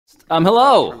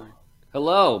Hello.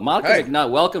 Hello. Monica Hey.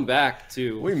 McNutt, welcome back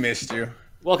to We missed you.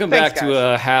 back guys.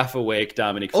 to a half-awake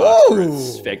Dominique Ooh,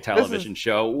 Foxworth's fake this television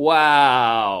show.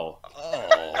 Wow.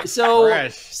 Oh, So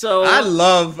fresh. so I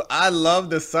love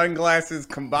the sunglasses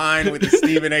combined with the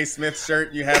Stephen A. Smith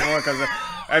shirt you have on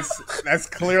because that's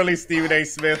clearly Stephen A.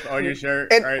 Smith on your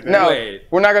shirt right there. No, Wait.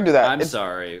 we're not gonna do that. I'm It's-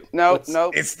 sorry. No, What's- no.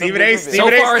 It's Stephen A. So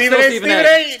Stephen A. far, it's Stephen still A. Stephen Stephen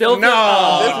A. A. Still No,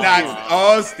 oh. not.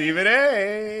 Oh, Stephen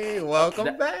A.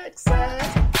 Welcome back,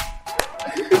 Sam.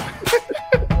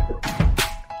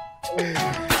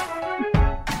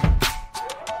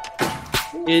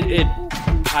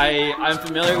 I'm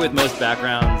familiar with most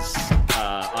backgrounds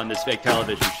on this fake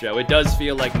television show. It does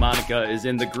feel like Monica is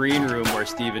in the green room where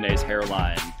Stephen A.'s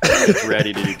hairline is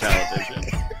ready to do television.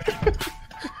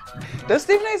 Does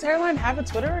Stephen A's hairline have a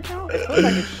Twitter account? It feels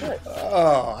like it should.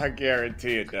 Oh, I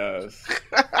guarantee it does.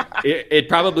 It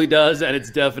probably does, and it's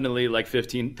definitely like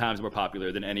 15 times more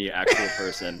popular than any actual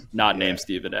person not named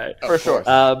Stephen A. For sure.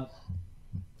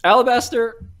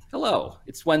 Alabaster, hello.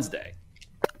 It's Wednesday.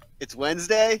 It's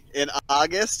Wednesday in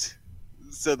August,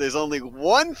 so there's only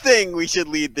one thing we should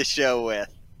lead the show with.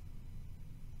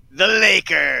 The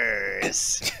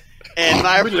Lakers! And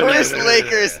my first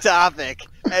Lakers topic,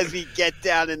 as we get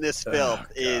down in this filth,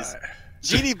 is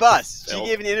Jeannie Buss. She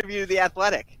gave an interview to The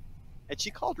Athletic, and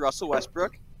she called Russell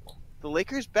Westbrook the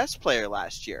Lakers' best player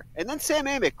last year. And then Sam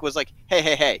Amick was like,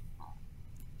 hey,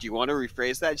 do you want to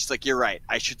rephrase that? She's like, you're right.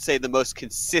 I should say the most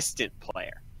consistent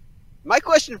player. My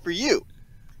question for you,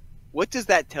 what does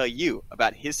that tell you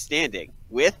about his standing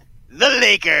with the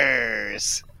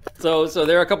Lakers? So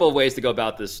there are a couple of ways to go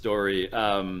about this story.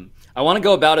 I want to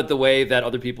go about it the way that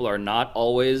other people are not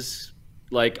always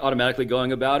like automatically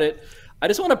going about it. I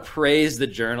just want to praise the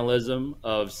journalism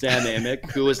of Sam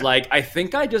Amick, who was like, I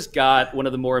think I just got one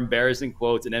of the more embarrassing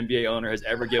quotes an NBA owner has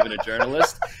ever given a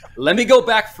journalist. Let me go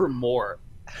back for more.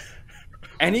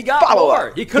 And he got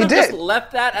more. He could have just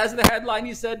left that as the headline.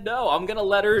 He said, no, I'm going to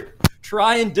let her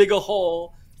try and dig a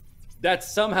hole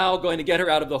that's somehow going to get her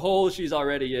out of the hole she's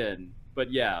already in.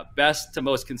 But yeah, best to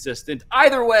most consistent.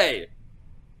 Either way,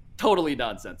 totally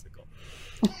nonsensical.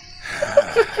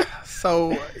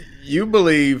 So you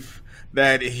believe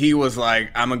that he was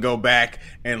like, I'm going to go back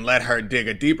and let her dig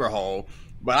a deeper hole.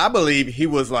 But I believe he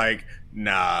was like,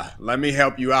 nah, let me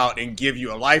help you out and give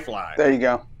you a lifeline. There you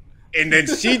go. And then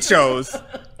she chose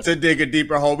to dig a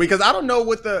deeper hole because I don't know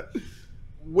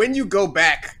when you go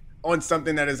back on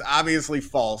something that is obviously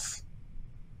false,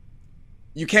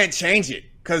 you can't change it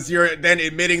because you're then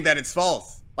admitting that it's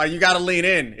false. Like you got to lean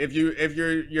in. If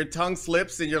your tongue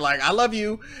slips and you're like, I love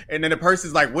you. And then the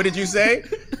person's like, what did you say?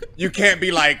 You can't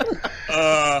be like,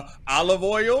 olive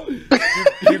oil.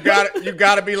 You got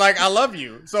to be like, I love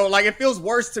you. So like, it feels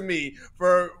worse to me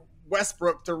for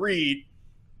Westbrook to read,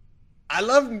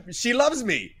 she loves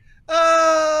me.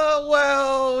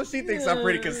 Well, she thinks I'm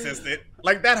pretty consistent.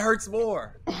 Like that hurts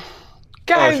more.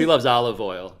 Guys, Oh, she loves olive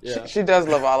oil. Yeah. she does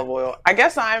love olive oil. I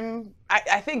guess I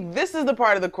think this is the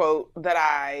part of the quote that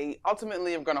I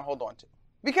ultimately am going to hold on to.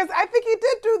 Because I think he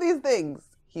did do these things.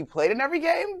 He played in every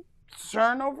game,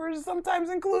 turnovers sometimes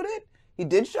included. He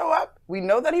did show up. We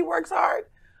know that he works hard.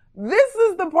 This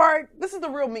is the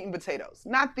real meat and potatoes,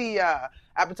 not the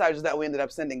appetizers that we ended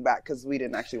up sending back because we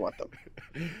didn't actually want them.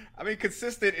 I mean,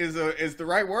 consistent is the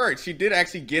right word. She did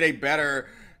actually get a better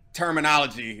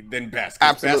terminology than best.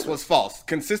 Absolutely. Best was false.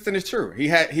 Consistent is true.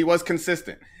 He was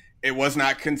consistent. It was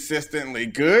not consistently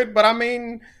good, but I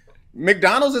mean,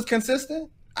 McDonald's is consistent.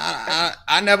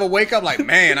 I never wake up like,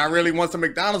 man, I really want some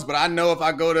McDonald's, but I know if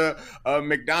I go to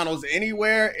McDonald's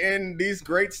anywhere in these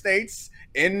great states,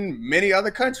 in many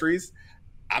other countries,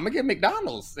 I'm gonna get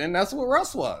McDonald's, and that's what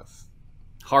Russ was.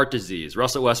 Heart disease.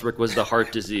 Russell Westbrook was the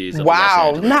heart disease of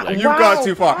Wow, the Los Angeles not- Lakers. You've gone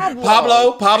too far.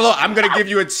 Pablo. Pablo, I'm going to give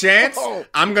you a chance.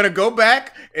 I'm going to go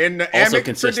back in the Also Amick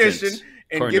consistent, tradition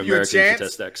and according give to you a American chance.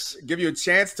 statistics. Give you a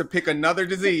chance to pick another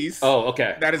disease. Oh,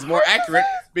 okay. That is more accurate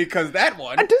because that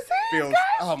one A disease, feels. guys?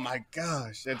 Oh my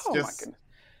gosh, it's Oh my just. goodness.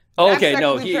 Oh, Not okay,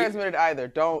 no, sexually transmitted either.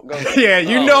 Don't go there. Yeah,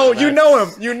 you Oh, know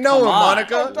that's- him. You know him, Come on.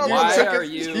 Monica. Don't Why look are at-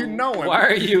 you? You know him. Why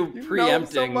are you You know him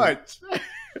preempting? so much.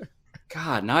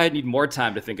 God, now I need more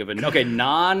time to think of it. Okay,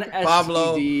 non-STD,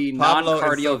 Pablo is so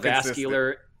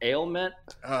non-cardiovascular ailment.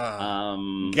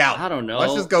 Gout. I don't know.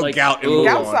 Let's just go gout and ooh, move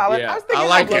Gout's on. solid. Yeah. I was thinking I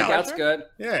like high blood gout. Gout's pressure. good.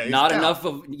 Yeah, he's Not gout. enough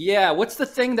of what's the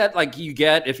thing that like you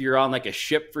get if you're on like a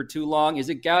ship for too long? Is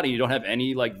it gout and you don't have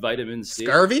any like vitamin C?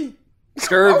 Scurvy.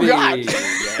 Scurvy. Oh, God.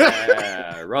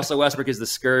 Yeah. Russell Westbrook is the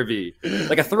scurvy.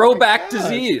 Like a throwback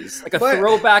disease. Like a But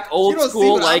throwback old you don't see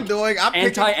school what I'm like doing. I'm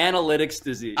picking- anti-analytics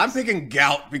disease. I'm picking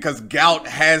gout because gout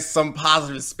has some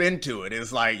positive spin to it.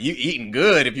 It's like you eating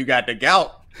good if you got the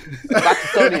gout. Back to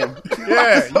sodium.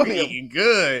 Yeah, you Sodium. eating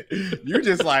good. You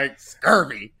just like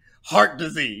scurvy, heart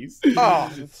disease.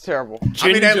 Oh, it's terrible. I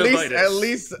mean, at Gingivitis.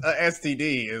 least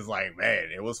STD is like, man,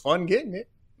 it was fun getting it.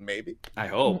 Maybe. I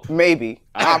hope. Maybe.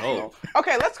 I Optional. hope.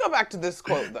 Okay, let's go back to this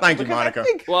quote, though. Thank you, because I Monica.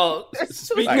 think- Well, There's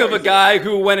speaking two of a sides. guy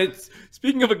who,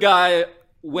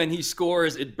 when he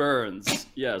scores, it burns.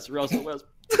 Yes, Russell Westbrook.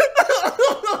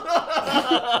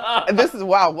 And this is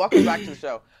wow. Welcome back to the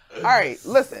show. All right,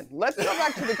 listen. Let's go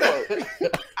back to the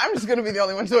quote. I'm just going to be the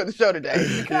only one doing the show today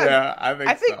because Yeah,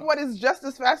 I think so. what is just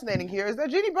as fascinating here is that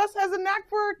Jeannie Buss has a knack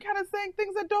for kind of saying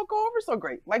things that don't go over so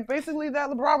great. Like basically that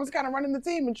LeBron was kind of running the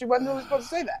team and she wasn't really supposed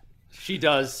to say that. She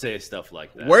does say stuff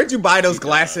like that. Where'd you buy those She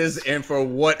glasses does. and for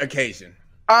what occasion?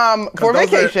 For those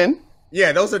vacation.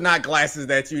 Yeah, those are not glasses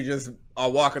that you just are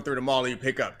walking through the mall and you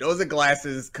pick up. Those are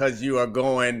glasses because you are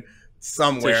going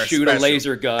somewhere to shoot special. a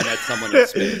laser gun at someone in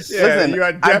space. Yeah, Listen, you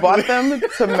are I bought definitely- them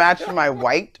to match my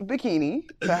white bikini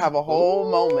to have a whole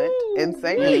moment in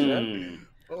St. Lucia. Mm.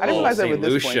 I didn't realize they were St.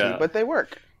 this Lucia. pointy, but they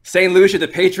work. St. Lucia, the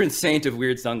patron saint of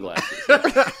weird sunglasses.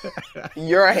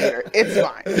 You're a hater. It's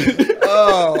fine.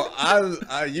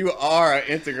 Oh, you are an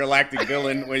intergalactic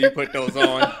villain when you put those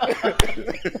on.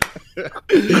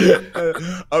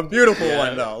 A beautiful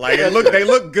one though. Like they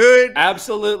look good.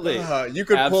 Absolutely. You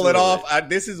could pull it off. Absolutely.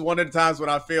 This is one of the times when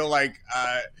I feel like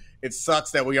it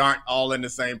sucks that we aren't all in the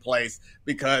same place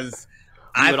because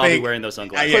You I would all be think wearing those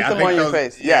sunglasses. Put them I think on your those-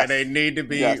 face. Yeah, Yes. they need to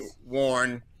be Yes.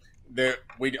 worn.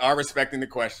 We are respecting the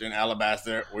question,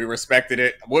 Alabaster. We respected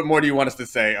it. What more do you want us to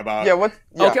say about? Yeah, what?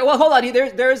 Yeah. Okay, well, hold on.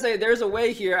 There's a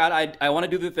way here. I want to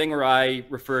do the thing where I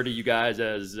refer to you guys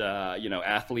as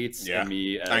athletes Yeah. and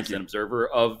me Thank as you. an observer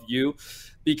of you,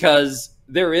 because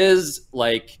there is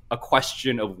like a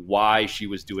question of why she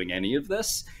was doing any of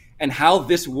this and how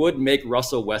this would make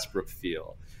Russell Westbrook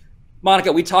feel.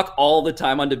 Monica, we talk all the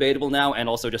time on Debatable now, and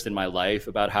also just in my life,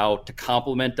 about how to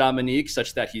compliment Dominique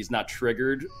such that he's not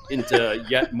triggered into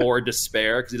yet more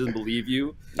despair because he doesn't believe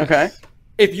you. Okay.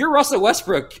 If you're Russell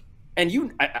Westbrook, and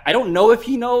I don't know if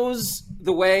he knows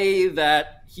the way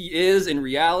that he is in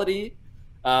reality.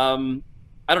 I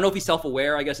don't know if he's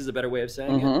self-aware, I guess is a better way of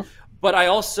saying it. But I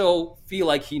also feel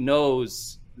like he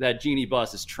knows that Jeannie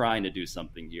Buss is trying to do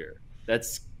something here.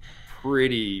 That's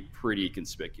pretty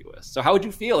conspicuous. So how would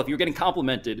you feel if you were getting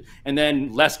complimented and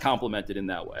then less complimented in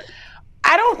that way?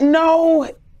 I don't know.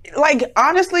 Like,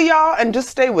 honestly, y'all, and just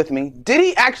stay with me. Did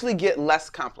he actually get less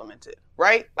complimented?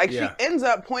 Right? Like, Yeah. she ends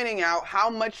up pointing out how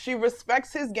much she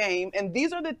respects his game. And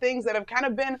these are the things that have kind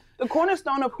of been the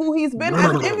cornerstone of who he's been as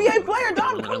an NBA player,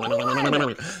 Dom. Come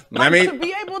on. Like, to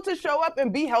be able to show up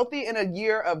and be healthy in a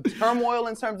year of turmoil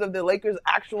in terms of the Lakers'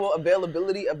 actual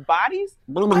availability of bodies.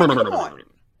 Like, come on.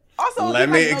 Also, Let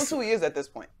he me like knows who he is at this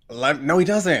point. No, he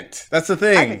doesn't. That's the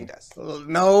thing. I think he does.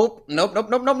 Nope.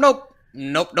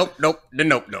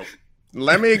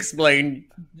 Let me explain.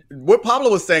 What Pablo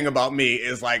was saying about me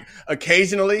is like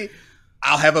occasionally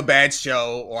I'll have a bad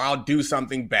show or I'll do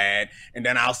something bad and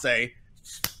then I'll say,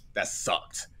 that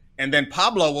sucked. And then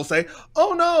Pablo will say,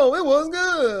 oh no, it was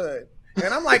good.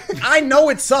 And I'm like, I know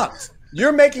it sucked.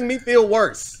 You're making me feel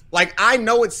worse. Like, I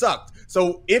know it sucked.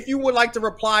 So if you would like to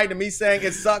reply to me saying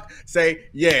it sucked, say,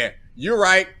 yeah, you're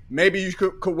right. Maybe you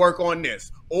could work on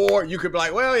this. Or you could be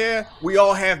like, well, yeah, we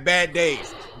all have bad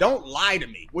days. Don't lie to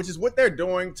me, which is what they're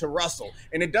doing to Russell.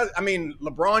 And it does, I mean,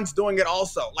 LeBron's doing it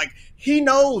also. Like, he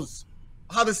knows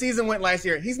how the season went last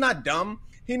year. He's not dumb.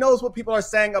 He knows what people are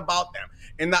saying about them.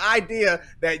 And the idea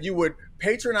that you would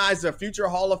patronize a future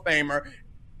Hall of Famer,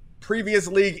 previous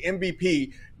league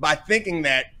MVP, by thinking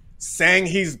that saying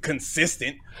he's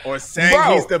consistent or saying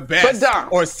he's the best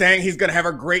or saying he's going to have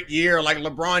a great year like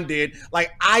LeBron did.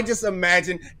 Like, I just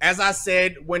imagine, as I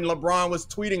said when LeBron was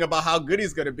tweeting about how good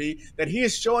he's going to be, that he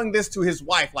is showing this to his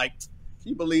wife. Like, can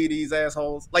you believe these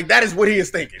assholes? Like, that is what he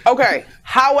is thinking. Okay.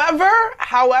 However,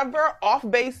 off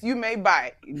base you may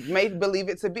believe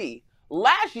it to be.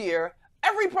 Last year,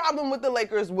 every problem with the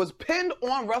Lakers was pinned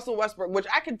on Russell Westbrook, which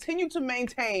I continue to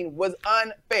maintain was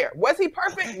unfair. Was he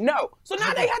perfect? No. So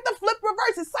now they have to flip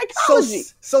reverse. It's psychology.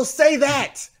 So say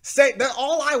that. Say that.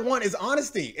 All I want is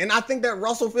honesty. And I think that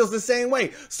Russell feels the same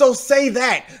way. So say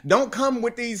that. Don't come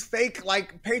with these fake,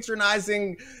 like,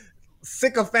 patronizing,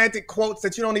 sycophantic quotes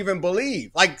that you don't even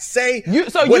believe. Like, say you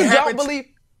don't believe.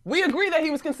 We agree that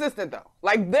he was consistent, though.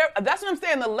 Like, that's what I'm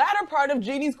saying. The latter part of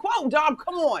Jeannie's quote, Dom,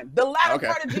 come on. The latter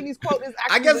part of Jeannie's quote is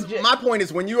actually I guess legit. my point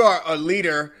is when you are a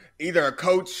leader, either a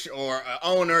coach or an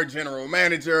owner, general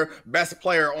manager, best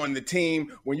player on the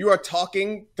team, when you are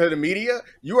talking to the media,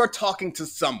 you are talking to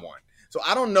someone. So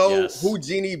I don't know who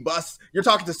Jeannie Buss, you're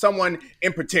talking to someone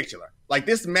in particular. Like,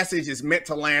 this message is meant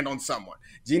to land on someone.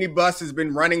 Jeannie Buss has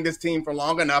been running this team for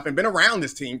long enough and been around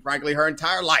this team, frankly, her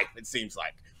entire life, it seems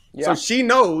like. Yeah. So she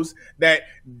knows that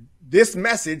this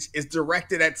message is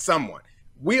directed at someone.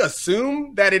 We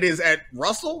assume that it is at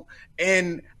Russell,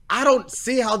 and I don't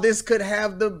see how this could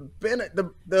have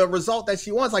the result that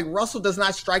she wants. Like, Russell does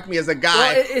not strike me as a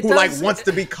guy who wants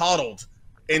to be coddled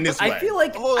in this way. I feel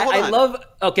like I love.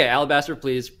 Okay, Alabaster,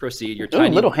 please proceed. Your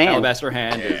tiny little hand. Alabaster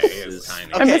hand is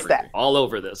tiny. I missed that. All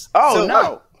over this. Oh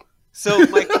no! So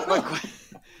my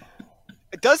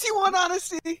does he want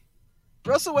honesty?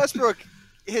 Russell Westbrook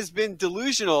has been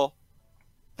delusional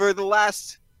for the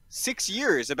last 6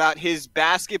 years about his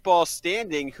basketball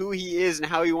standing, who he is, and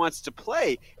how he wants to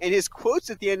play. And his quotes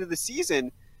at the end of the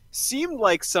season seemed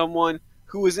like someone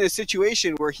who was in a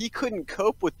situation where he couldn't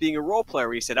cope with being a role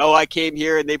player. He said, "Oh, I came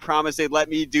here and they promised they'd let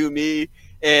me do me,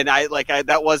 and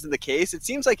that wasn't the case." It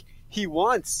seems like he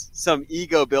wants some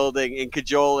ego building and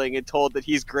cajoling and told that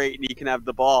he's great and he can have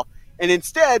the ball. And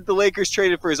instead, the Lakers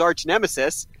traded for his arch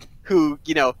nemesis, who,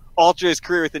 altered his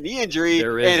career with a knee injury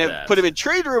and have put him in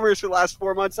trade rumors for the last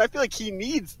 4 months. I feel like he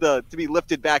needs to be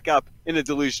lifted back up in a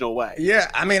delusional way.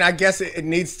 Yeah, I mean, I guess it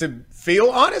needs to feel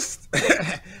honest.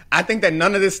 I think that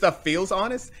none of this stuff feels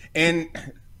honest. And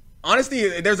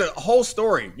honesty, there's a whole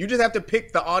story. You just have to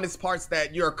pick the honest parts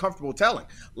that you're comfortable telling.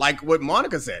 Like what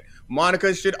Monica said.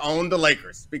 Monica should own the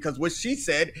Lakers because what she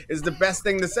said is the best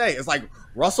thing to say. It's like,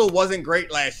 Russell wasn't great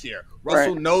last year.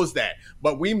 Russell knows that.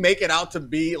 But we make it out to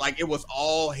be like it was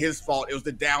all his fault. It was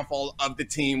the downfall of the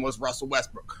team was Russell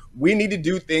Westbrook. We need to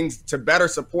do things to better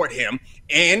support him.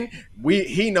 And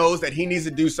he knows that he needs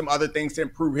to do some other things to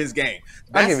improve his game.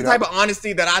 That's the type of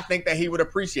honesty that I think that he would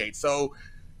appreciate. So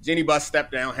Jeannie Buss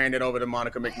stepped down, handed over to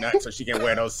Monica McNutt so she can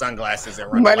wear those sunglasses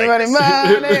and run money, the money,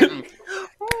 money,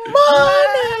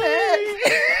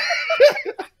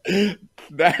 money.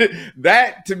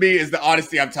 That to me is the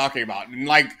honesty I'm talking about. And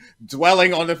like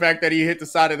dwelling on the fact that he hit the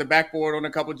side of the backboard on a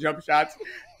couple jump shots.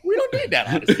 We don't need that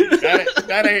honesty.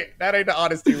 That ain't the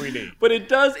honesty we need. But it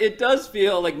does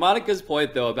feel like Monica's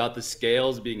point though about the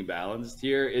scales being balanced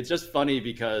here. It's just funny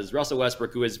because Russell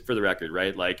Westbrook, who is, for the record,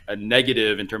 right, like a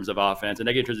negative in terms of offense, a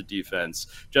negative in terms of defense,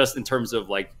 just in terms of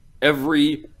like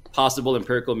every possible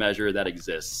empirical measure that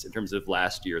exists in terms of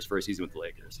last year's first season with the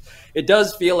Lakers. It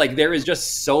does feel like there is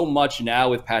just so much now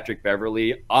with Patrick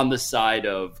Beverley on the side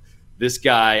of this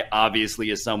guy obviously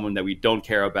is someone that we don't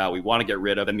care about, we want to get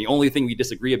rid of, and the only thing we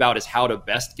disagree about is how to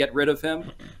best get rid of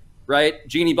him, right?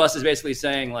 Jeannie Buss is basically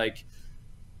saying, like,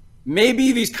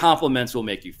 maybe these compliments will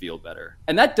make you feel better.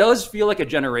 And that does feel like a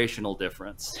generational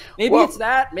difference. Maybe it's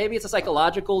that. Maybe it's a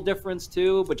psychological difference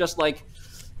too, but just like,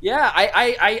 yeah,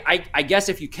 I guess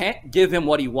if you can't give him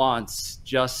what he wants,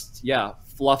 just,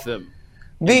 fluff him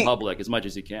in public as much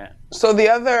as you can. So the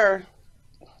other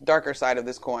darker side of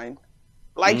this coin,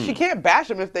 like, she can't bash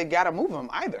him if they got to move him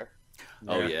either.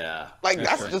 Oh, yeah. Like,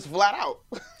 that's just flat out.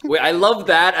 Wait, I love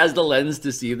that as the lens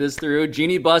to see this through.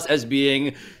 Jeannie Buss as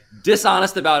being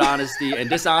dishonest about honesty and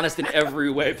dishonest in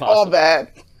every way possible. All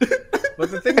bad.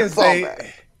 But the thing is,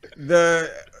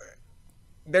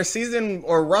 their season,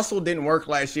 or Russell didn't work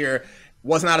last year,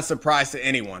 was not a surprise to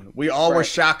anyone. We all were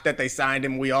shocked that they signed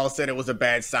him. We all said it was a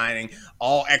bad signing.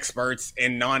 All experts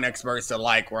and non-experts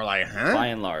alike were like, by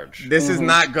and large, this is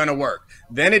not going to work.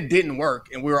 Then it didn't work,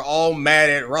 and we were all mad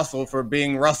at Russell for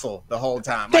being Russell the whole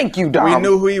time. Thank you, Dom. We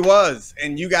knew who he was,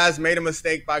 and you guys made a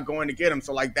mistake by going to get him.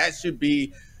 So, like, that's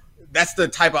the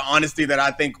type of honesty that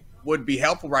I think would be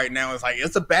helpful right now. It's like,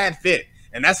 it's a bad fit,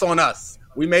 and that's on us.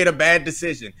 We made a bad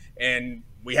decision, and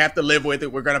we have to live with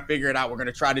it. We're going to figure it out. We're going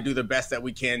to try to do the best that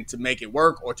we can to make it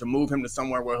work or to move him to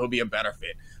somewhere where he'll be a better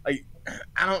fit. Like,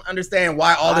 I don't understand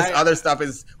why all this other stuff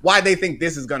is, why they think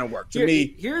this is going to work. To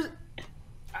me,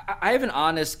 I have an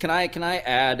honest, can I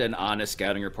add an honest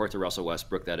scouting report to Russell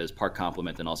Westbrook that is part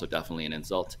compliment and also definitely an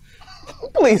insult?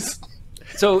 Please.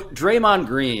 So Draymond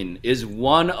Green is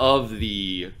one of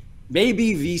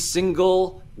maybe the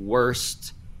single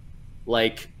worst,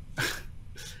 like,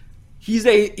 he's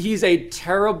a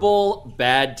terrible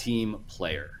bad team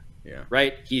player. Yeah.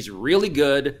 Right? He's really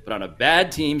good, but on a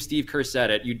bad team, Steve Kerr said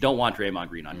it, you don't want Draymond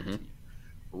Green on your team.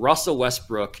 Russell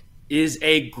Westbrook is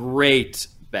a great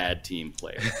bad team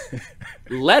player.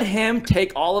 Let him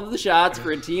take all of the shots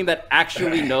for a team that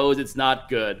actually knows it's not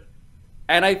good.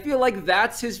 And I feel like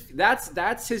that's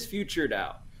his future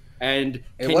now. And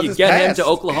can you get him to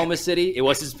Oklahoma City? It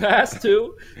was his past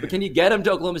too. But can you get him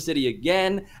to Oklahoma City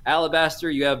again? Alabaster,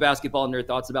 you have basketball nerd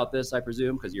thoughts about this, I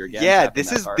presume, because you're again. Yeah,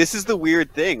 this is the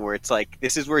weird thing where it's like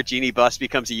this is where Jeannie Buss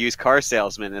becomes a used car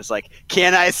salesman. It's like,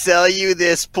 can I sell you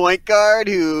this point guard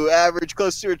who averaged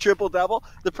close to a triple double?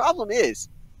 The problem is,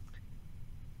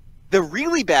 the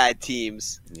really bad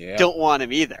teams Yeah. don't want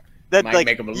him either. That Might like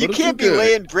make him a you little can't too be good.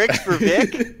 laying bricks for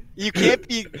Vic. You can't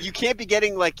be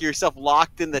getting like yourself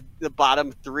locked in the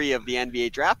bottom 3 of the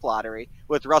NBA draft lottery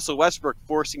with Russell Westbrook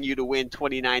forcing you to win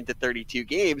 29 to 32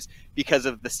 games because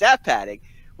of the stat padding.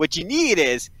 What you need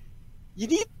is you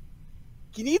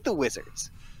need the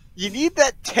Wizards. You need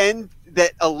that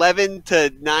 11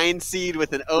 to 9 seed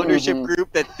with an ownership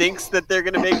group that thinks that they're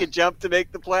going to make a jump to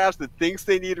make the playoffs, that thinks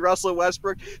they need Russell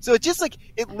Westbrook. So it just like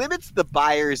it limits the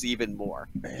buyers even more.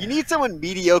 You need someone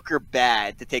mediocre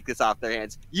bad to take this off their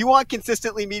hands. You want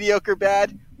consistently mediocre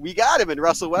bad? We got him in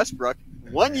Russell Westbrook.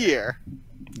 1 year.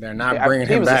 They're not bringing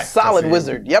He him was back. a solid 'cause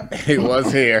wizard. Yep. He was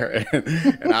here,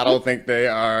 and I don't think they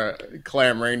are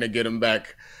clamoring to get him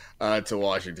back to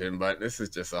Washington. But this is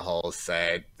just a whole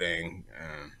sad thing.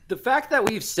 The fact that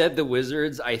we've said the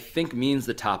Wizards, I think, means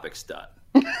the topic's done.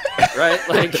 Right?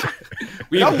 Like,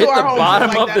 we've Don't hit do the our homework bottom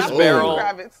like of that. this I'm barrel.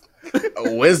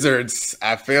 Kravitz. Wizards.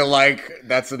 I feel like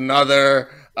that's another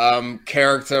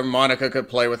character Monica could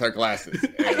play with her glasses.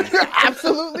 And You're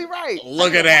absolutely right.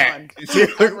 look at that.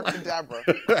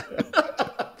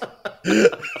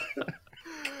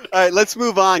 All right, let's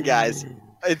move on, guys.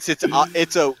 It's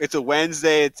a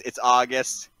Wednesday. It's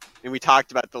August, and we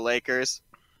talked about the Lakers.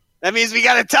 That means we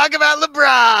got to talk about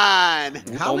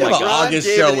LeBron. How Oh about my an God. August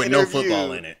Gave show an with no interview.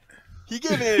 football in it? He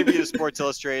gave an interview to Sports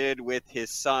Illustrated with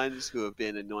his sons, who have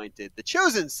been anointed the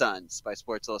chosen sons by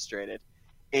Sports Illustrated,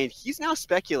 and he's now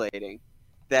speculating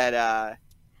that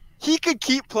he could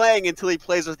keep playing until he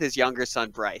plays with his younger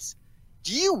son Bryce.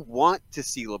 Do you want to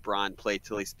see LeBron play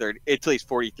till he's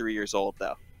 43 years old,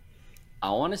 though? I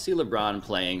want to see LeBron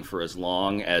playing for as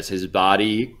long as his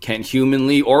body can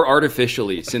humanly or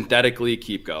artificially, synthetically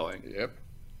keep going. Yep.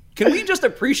 Can we just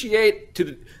appreciate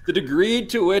to the degree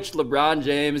to which LeBron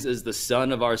James is the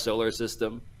sun of our solar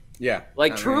system? Yeah.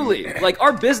 Like, I mean, truly. Like,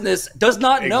 our business does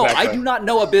not know. Exactly. I do not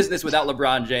know a business without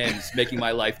LeBron James making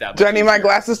my life that much Do I need my easier.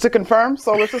 glasses to confirm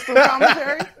solar system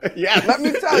commentary? Yes. Let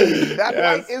me tell you, that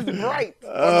Yes. light is bright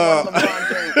on LeBron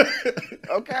James.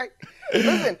 Okay?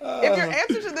 Listen, if your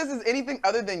answer to this is anything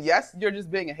other than yes, you're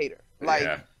just being a hater. Like,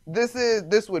 Yeah.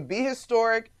 this would be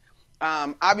historic.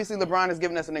 Obviously, LeBron has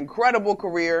given us an incredible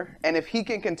career, and if he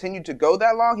can continue to go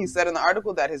that long, he said in the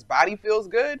article that his body feels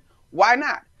good, why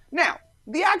not? Now,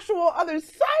 the actual other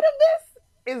side of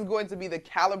this is going to be the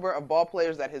caliber of ball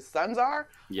players that his sons are.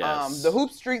 Yes. The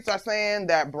hoop streets are saying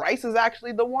that Bryce is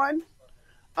actually the one.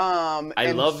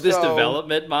 I love this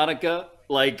development, Monica.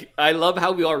 Like, I love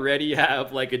how we already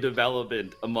have, like, a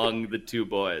development among the two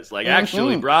boys. Like,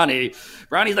 actually, Bronny's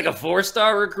like a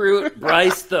 4-star recruit.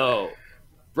 Bryce, though.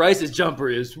 Bryce's jumper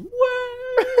is wet.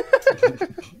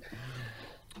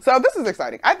 So this is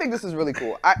exciting. I think this is really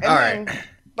cool. All right.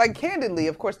 Like, candidly,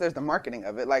 of course, there's the marketing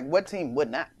of it. Like, what team would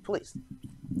not? Please.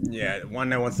 Yeah, one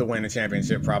that wants to win a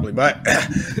championship probably, but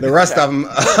the rest of them,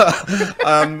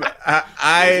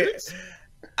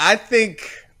 I think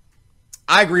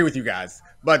I agree with you guys.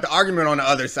 But the argument on the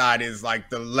other side is like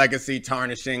the legacy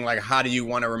tarnishing. Like, how do you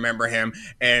want to remember him?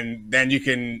 And then you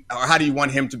can, or how do you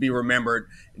want him to be remembered?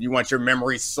 You want your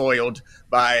memory soiled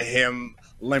by him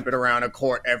limping around a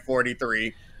court at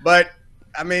 43. But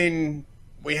I mean,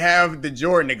 we have the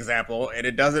Jordan example, and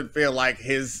it doesn't feel like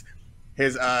his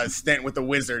stint with the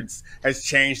Wizards has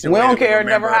changed. We don't care. It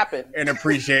never happened. And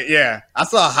appreciate. Yeah, I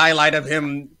saw a highlight of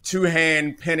him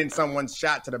 2-hand pinning someone's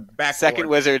shot to the back. Second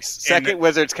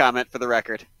Wizards comment for the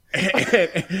record.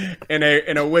 in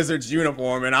a Wizards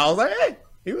uniform, and I was like, hey,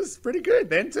 he was pretty good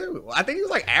then too. I think he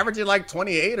was like averaging like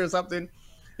 28 or something.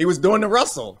 He was doing the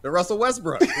Russell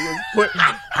Westbrook. He was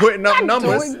putting up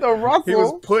numbers. Doing the Russell. He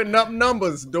was putting up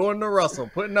numbers, doing the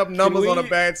Russell, putting up numbers on a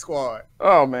bad squad.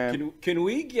 Oh man. Can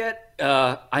we get?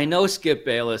 I know Skip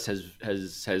Bayless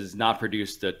has not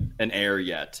produced an heir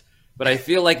yet, but I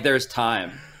feel like there's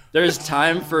time. There's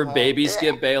time for baby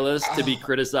Skip Bayless to be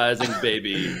criticizing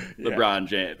baby LeBron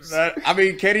James. I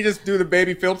mean, can't he just do the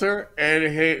baby filter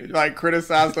and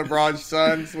criticize LeBron's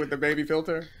sons with the baby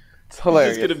filter? It's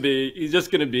hilarious. He's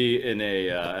just gonna be in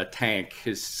a tank,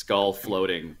 his skull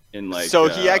floating in like. So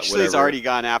he actually has whatever. already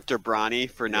gone after Bronny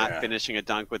for not finishing a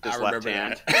dunk with his I left remember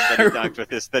hand that. that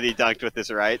he dunked with his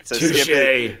right. So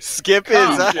Touché. Skip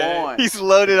Come is on. he's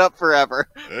loaded up forever.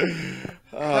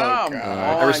 Come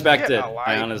I respect get it. a life.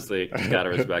 I honestly gotta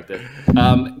respect it.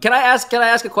 Can I ask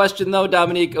a question though,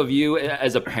 Dominique, of you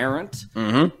as a parent,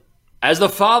 as the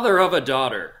father of a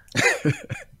daughter?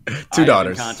 Two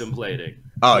daughters. Contemplating.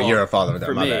 Oh, you're a father of a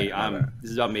daughter. For My me, bad.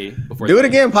 this is about me. Before Do it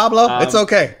again, Pablo. It's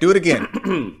okay. Do it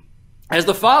again. As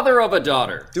the father of a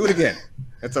daughter. Do it again.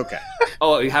 It's okay.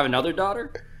 Oh, you have another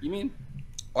daughter? You mean?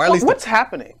 Or at least What's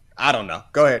happening? I don't know.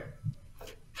 Go ahead.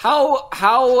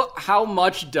 How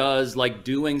much does like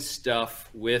doing stuff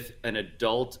with an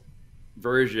adult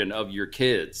version of your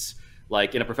kids,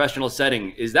 like in a professional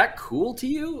setting, is that cool to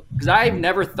you? Because I've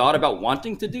never thought about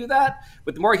wanting to do that,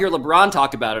 but the more I hear LeBron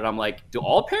talk about it, I'm like, do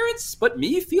all parents but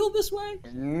me feel this way?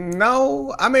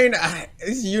 No, I mean,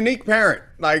 it's a unique parent.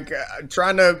 Like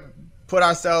trying to put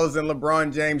ourselves in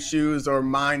LeBron James' shoes or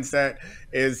mindset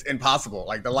is impossible.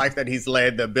 Like the life that he's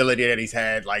led, the ability that he's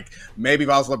had, like maybe if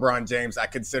I was LeBron James, I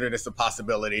consider this a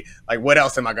possibility. Like what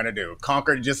else am I going to do?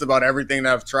 Conquer just about everything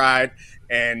that I've tried.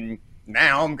 And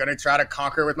now I'm going to try to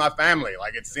conquer with my family.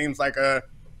 Like it seems like a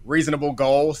reasonable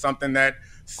goal, something that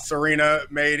Serena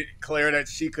made it clear that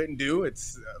she couldn't do.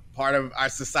 It's part of our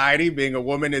society. Being a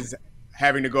woman is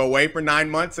having to go away for 9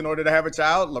 months in order to have a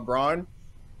child. LeBron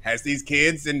has these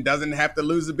kids and doesn't have to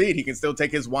lose a beat. He can still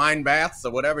take his wine baths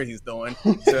or whatever he's doing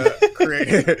to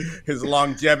create his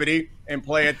longevity and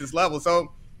play at this level.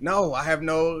 So no, I have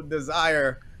no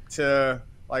desire to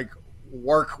like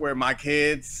work with my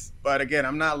kids. But again,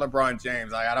 I'm not LeBron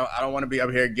James. Like, I don't want to be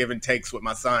up here giving takes with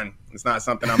my son. It's not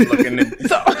something I'm looking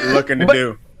to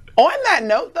do. On that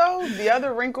note, though, the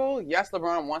other wrinkle, yes,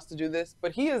 LeBron wants to do this,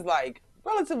 but he is like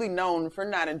relatively known for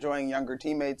not enjoying younger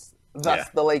teammates. Thus,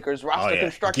 the Lakers roster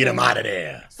construction. Get him out of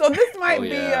there. So this might be.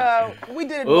 We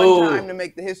did it one time to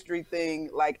make the history thing.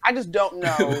 Like, I just don't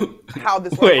know how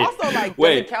this works. Also, like,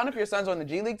 does it count if your son's on the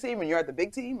G League team and you're at the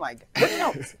big team? Like, what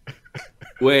counts?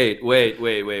 Wait.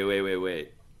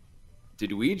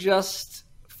 Did we just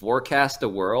forecast a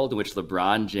world in which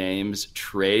LeBron James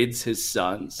trades his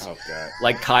sons? Oh, God.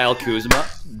 Like Kyle Kuzma?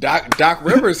 Doc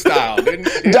Rivers style.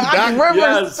 Didn't Doc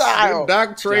Rivers style. Didn't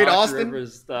Doc trade Austin?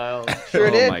 Rivers style. Sure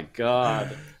did. Oh, my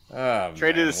God. Oh,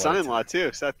 Traded his son-in-law,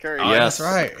 too, Seth Curry. Oh, Yes.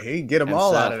 that's right. He get them And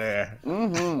all Seth. out of there.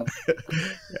 Mm-hmm.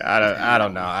 I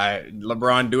don't know.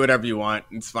 LeBron, do whatever you want.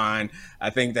 It's fine. I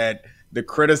think that the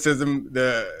criticism,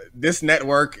 this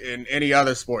network and any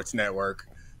other sports network,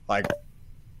 like,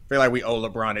 I feel like we owe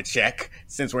LeBron a check.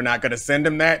 Since we're not going to send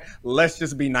him that, let's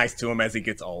just be nice to him as he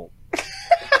gets old.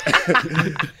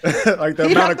 Like the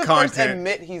He'd amount have of to content. first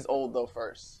admit he's old though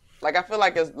first. Like I feel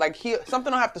like it's like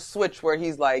something will have to switch where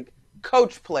he's like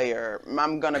coach player.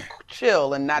 I'm gonna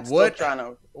chill and not still trying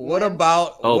to. What win.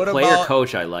 about Player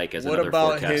coach I like as what another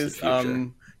about forecasted his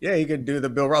future. yeah, he could do the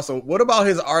Bill Russell. What about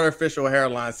his artificial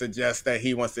hairline suggests that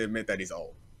he wants to admit that he's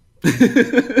old?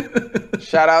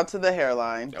 Shout out to the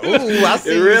hairline. Ooh, I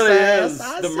see It you, really Sass. is.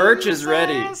 I The see merch you, is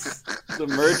ready. Sass. The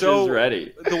merch is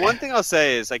ready. The one thing I'll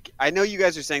say is, like, I know you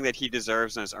guys are saying that he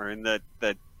deserves and has earned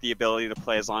the ability to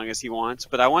play as long as he wants,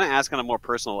 but I want to ask on a more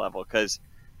personal level, because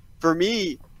for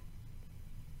me,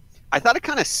 I thought it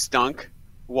kind of stunk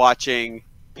watching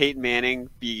Peyton Manning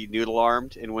be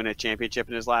noodle-armed and win a championship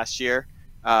in his last year.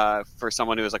 For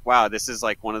someone who was like, wow, this is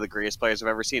like one of the greatest players I've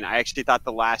ever seen. I actually thought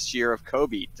the last year of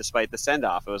Kobe, despite the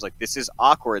send-off, it was like, this is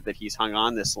awkward that he's hung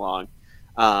on this long.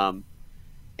 And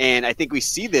I think we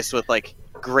see this with like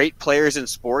great players in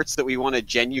sports that we want to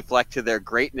genuflect to their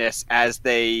greatness as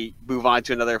they move on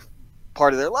to another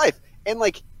part of their life. And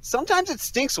like, sometimes it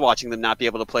stinks watching them not be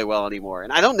able to play well anymore.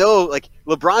 And I don't know, like,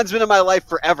 LeBron's been in my life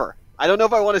forever. I don't know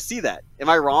if I want to see that. Am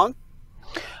I wrong?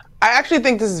 I actually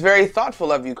think this is very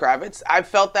thoughtful of you, Kravitz. I've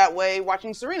felt that way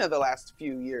watching Serena the last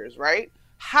few years, right?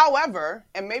 However,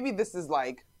 and maybe this is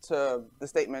like to the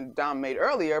statement Dom made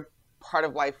earlier, part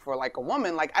of life for like a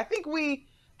woman, like I think we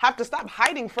have to stop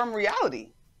hiding from reality.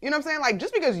 You know what I'm saying? Like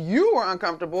just because you were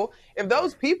uncomfortable, if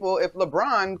those people, if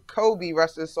LeBron, Kobe,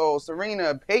 rest his soul,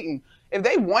 Serena, Peyton, if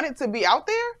they wanted to be out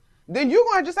there, then you're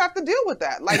going to just have to deal with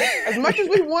that. Like, as much as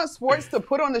we want sports to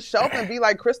put on the shelf and be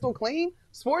like crystal clean,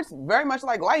 sports, very much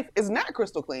like life, is not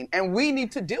crystal clean, and we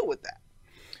need to deal with that.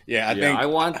 Yeah, I think I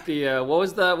want the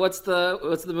what's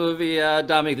the movie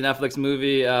Dominic, the Netflix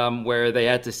movie where they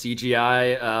had to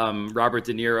CGI Robert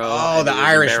De Niro. Oh, the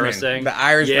Irishman. The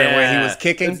Irishman where he was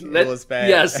kicking. It was bad.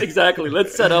 Yes, exactly.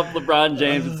 Let's set up LeBron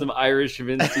James with some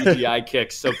Irishman CGI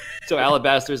kicks so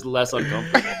Alabaster's less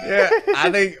uncomfortable. Yeah,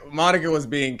 I think Monica was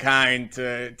being kind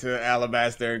to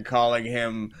Alabaster and calling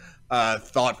him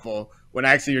thoughtful when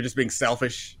actually you're just being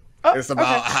selfish. It's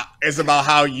about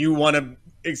how you want to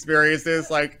experience this.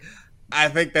 Like, I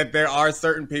think that there are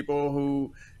certain people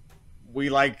who we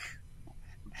like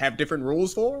have different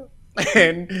rules for,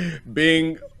 and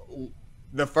being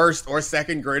the first or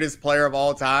second greatest player of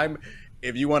all time,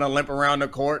 if you want to limp around the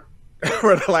court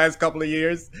for the last couple of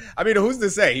years, I mean, who's to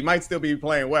say? He might still be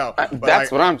playing well.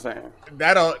 That's what I'm saying.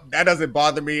 That doesn't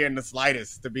bother me in the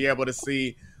slightest, to be able to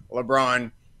see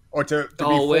LeBron or to be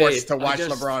forced to watch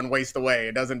LeBron waste away.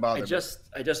 It doesn't bother me.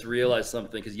 I just realized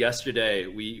something, because yesterday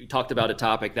we talked about a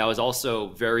topic that was also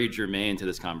very germane to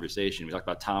this conversation. We talked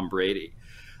about Tom Brady.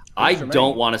 I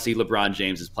don't want to see LeBron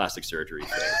James's plastic surgery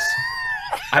face.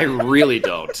 I really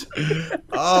don't.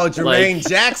 Oh, Jermaine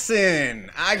Jackson.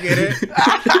 I get it.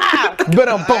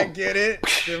 I get it.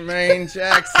 Jermaine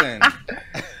Jackson.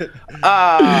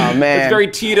 Oh, man. It's very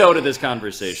Tito to this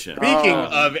conversation. Speaking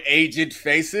of aged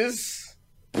faces.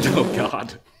 Oh,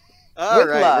 God. All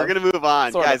right, love. we're going to move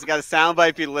on. Sort Guys, of. got a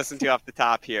soundbite for you to listen to off the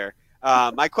top here.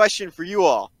 My question for you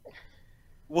all.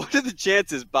 What are the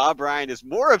chances Bob Ryan is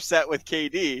more upset with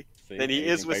KD than he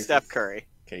is with Steph Curry?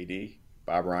 KD,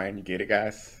 Bob Ryan, you get it,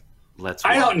 guys?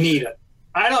 I don't need it.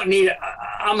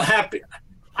 I'm happy.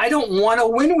 I don't want to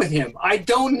win with him. I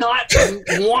do not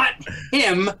want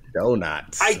him.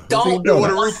 Donuts. I don't You don't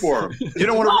want to root for him. You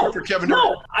don't want to root for Kevin Durant.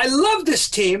 No, I love this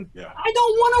team. Yeah. I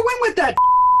don't want to win with that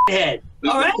head.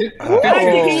 All right? And I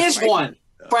think he is one,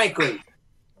 frankly.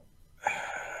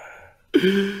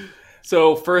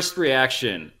 So, first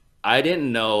reaction. I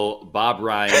didn't know Bob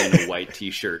Ryan in a white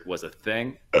T-shirt was a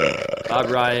thing. Bob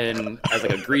Ryan as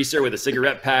like a greaser with a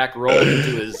cigarette pack rolled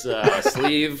into his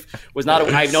sleeve was not.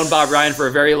 I've known Bob Ryan for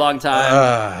a very long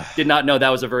time. Did not know that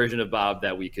was a version of Bob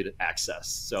that we could access.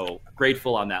 So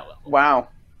grateful on that level. Wow.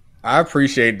 I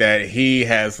appreciate that he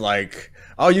has like,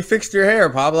 oh, you fixed your hair,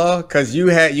 Pablo, because you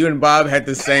and Bob had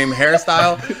the same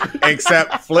hairstyle,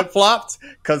 except flip flopped.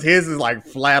 Because his is like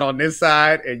flat on this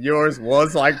side, and yours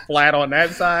was like flat on that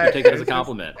side. I take it as a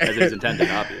compliment, as it is intended,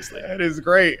 obviously. That is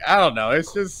great. I don't know.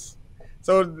 It's just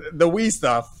so the we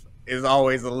stuff is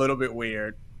always a little bit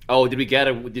weird. Oh, did you get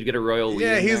a royal?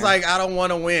 Yeah, in he's there? like, I don't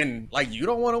want to win. Like, you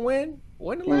don't want to win?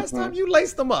 When the last time you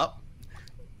laced them up?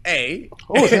 A.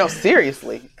 Oh, no,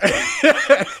 seriously.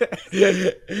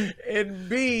 And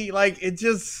B, like, it's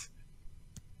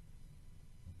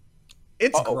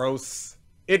gross.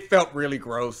 It felt really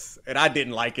gross, and I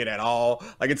didn't like it at all.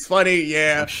 Like, it's funny,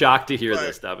 yeah. I'm shocked to hear But-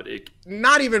 this, Dominique.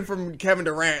 Not even from Kevin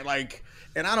Durant, like,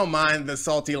 and I don't mind the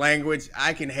salty language.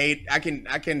 I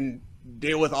can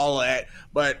deal with all of that,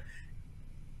 but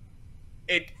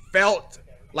it felt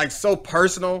like so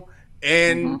personal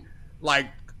and like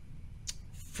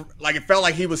it felt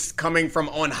like he was coming from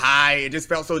on high. It just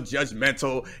felt so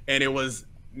judgmental, and it was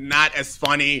not as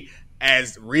funny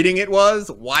as reading it was.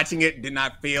 Watching it did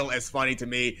not feel as funny to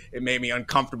me. It made me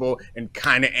uncomfortable and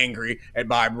kind of angry at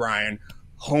Bob Ryan,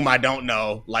 whom I don't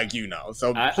know like you know.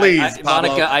 So please, Pablo,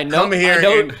 Monica, I know,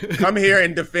 come here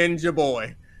and defend your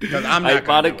boy, because I'm not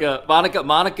gonna do it.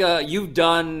 Monica, you've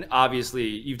done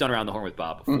Around the Horn with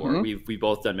Bob before. We've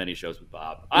both done many shows with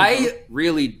Bob. I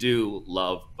really do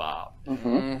love Bob.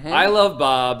 I love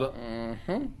Bob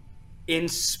in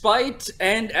spite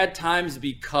and at times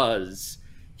because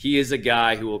he is a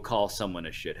guy who will call someone a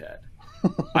shithead.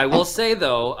 I will say,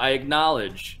 though, I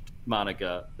acknowledge,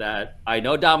 Monica, that I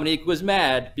know Dominique was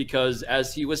mad because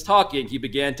as he was talking, he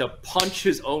began to punch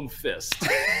his own fist.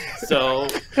 So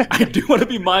I do want to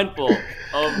be mindful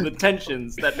of the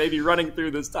tensions that may be running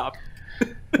through this topic.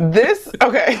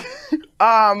 Okay.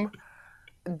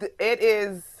 It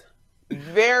is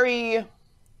very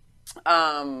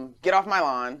get off my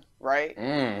lawn, right?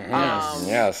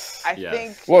 Yes. I Yes.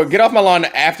 think Well, get off my lawn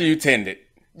after you tend it.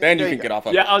 Then you There can you get go. off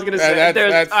of Yeah, I was gonna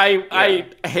say. I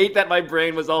yeah. hate that my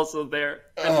brain was also there.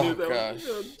 I Oh, knew that gosh.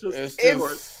 was It's just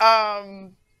just-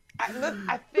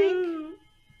 I think.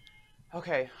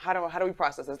 Okay, how do we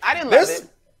process this? I didn't love This- it.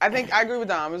 I think I agree with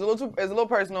Dom. It's a little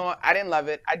personal. I didn't love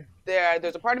it.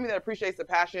 There's a part of me that appreciates the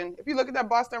passion. If you look at that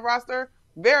Boston roster,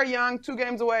 very young, 2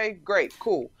 games away, great,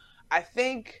 cool. I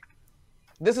think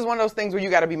this is one of those things where you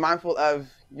got to be mindful of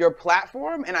your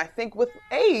platform, and I think with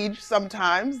age,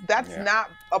 sometimes that's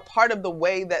not a part of the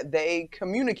way that they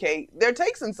communicate their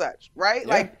takes and such, right?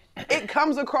 Yeah. Like it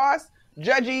comes across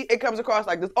judgy. It comes across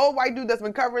like this old white dude that's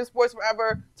been covering sports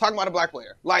forever talking about a black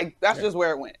player. Like that's just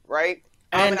where it went, right?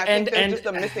 And I think there's just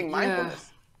a missing mindfulness.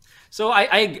 So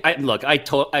I look, I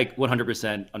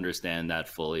 100% understand that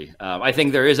fully. I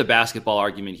think there is a basketball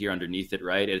argument here underneath it,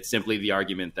 right? It's simply the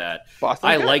argument that Boston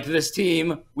I Cat. like this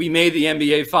team. We made the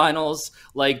NBA Finals.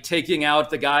 Like taking out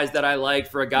the guys that I like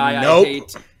for a guy Nope. I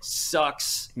hate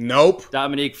sucks. Nope.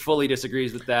 Dominique fully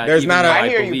disagrees with that. There's even not though a- I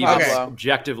hear you, believe Pablo. it's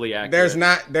objectively accurate.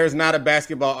 There's not a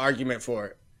basketball argument for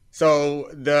it. So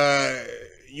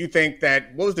you think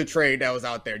that what was the trade that was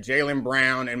out there? Jaylen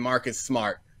Brown and Marcus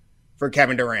Smart for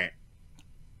Kevin Durant.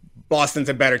 Boston's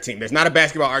a better team. There's not a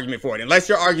basketball argument for it, unless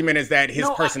your argument is that his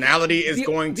No, personality is the-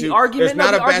 going the to. argument- There's no,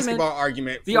 not the a argument- basketball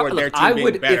argument The- for look, their team I being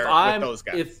would, better if with those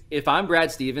guys. If I'm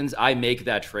Brad Stevens, I make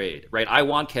that trade, right? I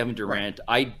want Kevin Durant.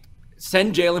 I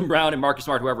send Jaylen Brown and Marcus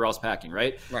Smart, whoever else packing,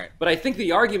 right? Right. But I think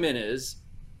the argument is,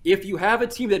 if you have a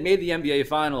team that made the NBA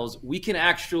Finals, we can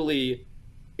actually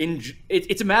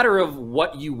it's a matter of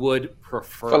what you would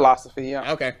prefer. Philosophy,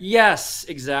 yeah. Okay. Yes,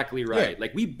 exactly right. Yeah.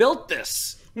 Like, we built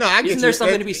this. No, I get Isn't there you.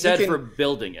 something to be said You for can-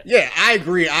 building it? Yeah, I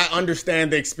agree. I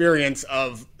understand the experience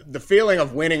of the feeling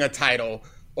of winning a title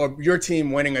or your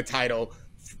team winning a title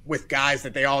with guys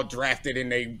that they all drafted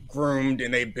and they groomed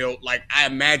and they built. Like, I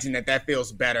imagine that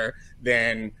feels better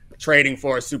than trading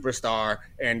for a superstar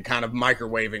and kind of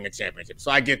microwaving a championship.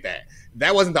 So I get that.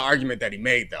 That wasn't the argument that he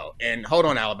made, though. And hold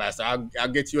on, Alabaster, I'll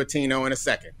get you a Tino in a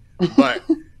second. But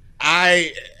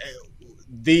I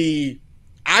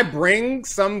bring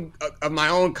some of my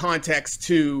own context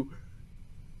to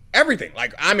everything.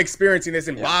 Like, I'm experiencing this,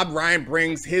 and Bob Ryan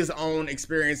brings his own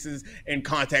experiences and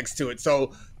context to it.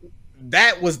 So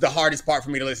that was the hardest part for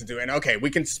me to listen to. And okay,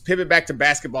 we can pivot back to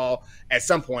basketball at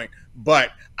some point, but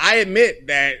I admit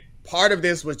that part of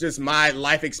this was just my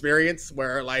life experience,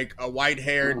 where like a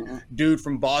white-haired dude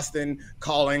from Boston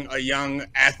calling a young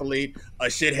athlete a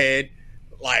shithead,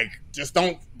 like, just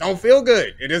don't feel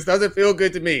good. It just doesn't feel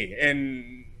good to me.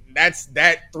 And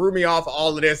that threw me off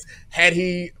all of this. Had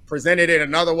he presented it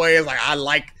another way,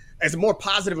 it's more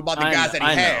positive about the guys that he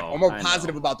had, or more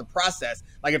positive about the process.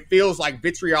 Like, it feels like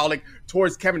vitriolic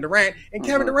towards Kevin Durant, and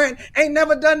Kevin Durant ain't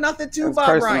never done nothing to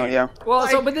Bob Ryan. Yeah. Well,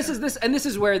 Like- but this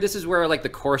is where like the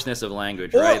coarseness of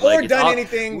language, Or, right? or Like, done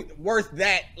anything worth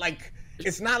that. Like,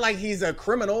 it's not like he's a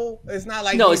criminal. It's not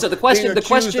like No, he's so the question- being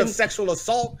accused of sexual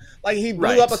assault. Like, he blew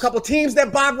Right. up a couple teams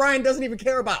that Bob Ryan doesn't even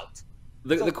care about.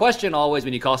 The question always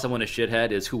when you call someone a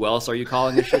shithead is, who else are you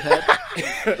calling a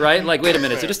shithead? Right? Like, wait a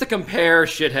minute. So just to compare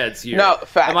shitheads here. No,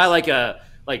 facts. Am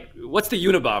I what's the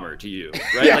Unabomber to you?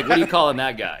 Right? Yeah. Like, what are you calling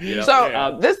that guy? You know?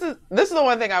 So this is the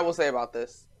one thing I will say about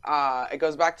this. It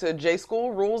goes back to J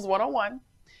School Rules 101.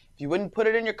 If you wouldn't put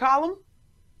it in your column,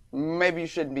 maybe you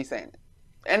shouldn't be saying it.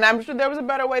 And I'm sure there was a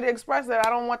better way to express that.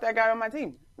 I don't want that guy on my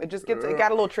team. It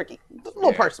got a little tricky, a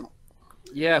little personal.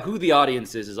 Yeah, who the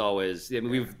audience is always. I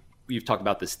mean, we've talked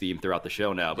about this theme throughout the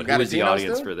show now, but got who a is the Tino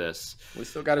audience still? for this? We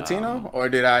still got a Tino? Or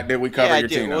did we cover Yeah, I your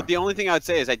do. Tino? Well, the only thing I would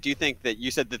say is I do think that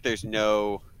you said that there's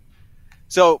no.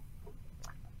 So,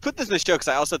 put this in the show because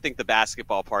I also think the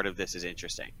basketball part of this is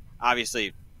interesting.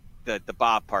 Obviously, the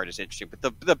Bob part is interesting, but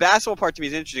the basketball part to me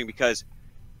is interesting because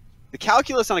the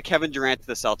calculus on a Kevin Durant to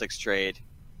the Celtics trade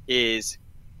is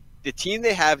the team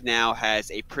they have now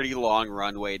has a pretty long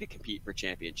runway to compete for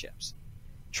championships.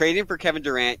 Trading for Kevin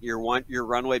Durant, your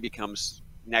runway becomes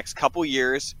next couple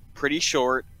years pretty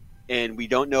short, and we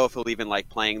don't know if he'll even like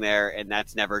playing there, and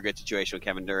that's never a good situation when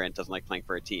Kevin Durant doesn't like playing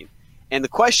for a team. And the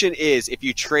question is, if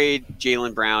you trade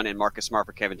Jaylen Brown and Marcus Smart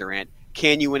for Kevin Durant,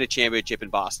 can you win a championship in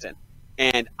Boston?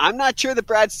 And I'm not sure that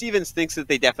Brad Stevens thinks that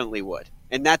they definitely would.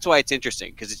 And that's why it's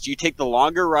interesting, because you take the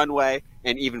longer runway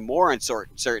and even more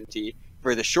uncertainty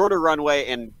for the shorter runway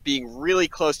and being really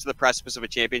close to the precipice of a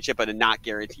championship but a not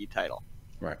guaranteed title.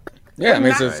 Right. Yeah, I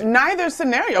mean, Neither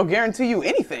scenario guarantee you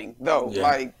anything, though. Yeah.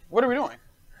 Like, what are we doing?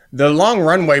 the long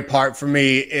runway part for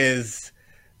me is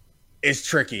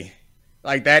tricky.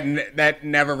 Like that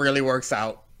never really works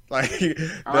out. Like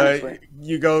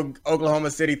you go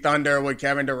Oklahoma City Thunder with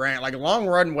Kevin Durant. Like long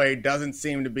runway doesn't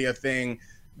seem to be a thing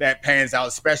that pans out,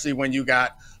 especially when you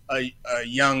got a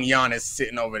young Giannis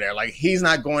sitting over there. Like he's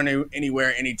not going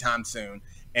anywhere anytime soon.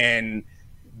 And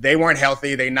they weren't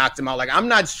healthy. They knocked him out. Like I'm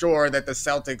not sure that the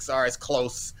Celtics are as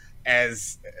close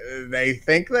as they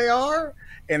think they are,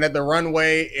 and that the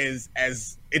runway is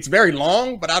it's very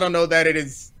long, but I don't know that it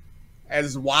is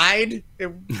as wide,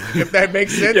 if that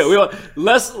makes sense. Yeah, we want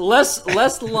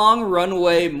less long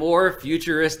runway, more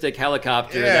futuristic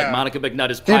helicopter that Monica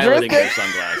McNutt is piloting her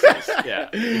sunglasses. Yeah,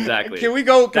 exactly. Can we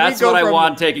go? That's what I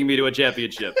want taking me to a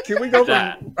championship. Can we go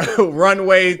from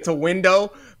runway to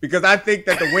window? Because I think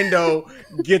that the window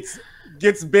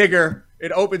gets bigger.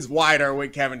 It opens wider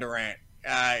with Kevin Durant.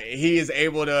 He is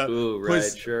able to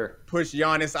push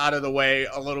Giannis out of the way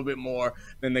a little bit more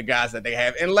than the guys that they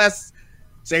have, unless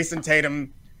Jason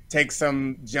Tatum takes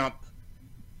some jump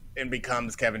and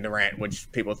becomes Kevin Durant,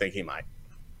 which people think he might.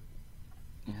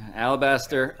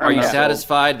 Alabaster, are you saboused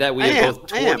that we have both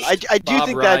torched I do Bob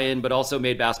think Ryan, but also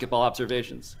made basketball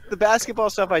observations? The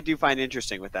basketball stuff I do find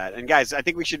interesting with that. And guys, I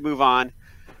think we should move on.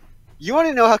 You want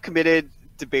to know how committed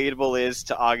Debatable is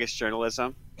to August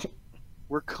journalism?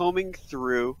 We're combing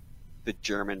through the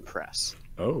German press.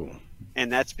 Oh.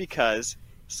 And that's because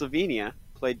Slovenia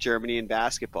played Germany in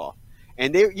basketball.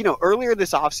 And they, earlier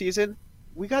this offseason,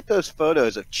 we got those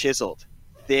photos of chiseled,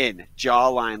 thin,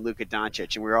 jawline Luka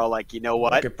Doncic, and we were all like, you know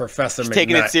what? Look at Professor He's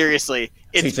taking McNutt it seriously.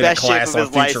 It's teaching a best shape class of his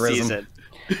on life futurism.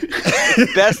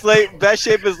 season. best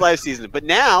shape of his life season. But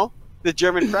now the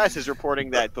German press is reporting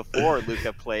that before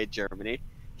Luka played Germany,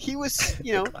 he was,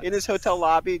 in his hotel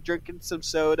lobby drinking some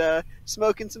soda,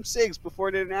 smoking some cigs before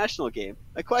an international game.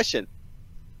 My question,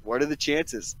 what are the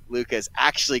chances Luka is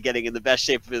actually getting in the best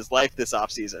shape of his life this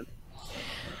offseason?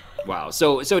 Wow.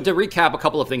 So to recap a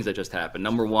couple of things that just happened.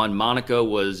 Number one, Monica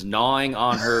was gnawing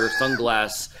on her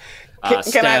sunglass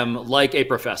stem like a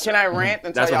professor. Can I rant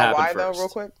and tell y'all why, though, real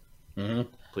quick? Mm-hmm.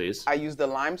 Please. I used the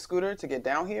Lime scooter to get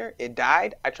down here. It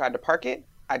died. I tried to park it.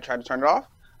 I tried to turn it off.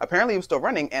 Apparently, it was still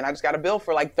running, and I just got a bill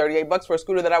for like $38 for a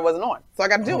scooter that I wasn't on. So I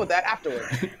got to deal with that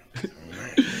afterwards.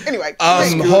 Anyway.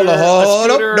 Hold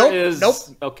on. Nope.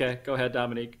 Okay, go ahead,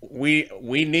 Dominique. We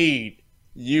need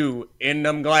you in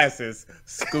them glasses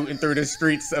scooting through the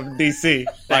streets of DC.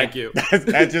 Thank you.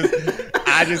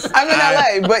 I'm in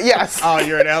LA, but yes. Oh,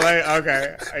 you're in LA?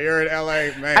 Okay. You're in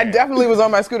LA, man. I definitely was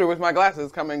on my scooter with my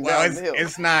glasses coming down the hill.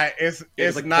 It's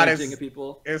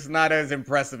not as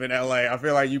impressive in LA. I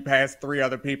feel like you passed 3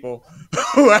 other people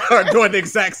who are doing the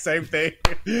exact same thing.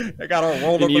 They got on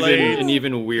rollerblades. An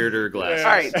even weirder glasses.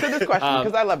 All right, to this question,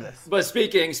 because I love this. But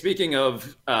speaking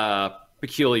of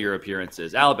peculiar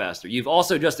appearances, Alabaster, you've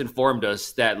also just informed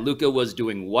us that Luka was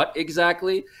doing what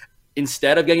exactly?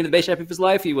 Instead of getting to the base shape of his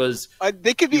life, he was...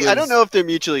 They could be... I don't know if they're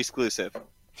mutually exclusive.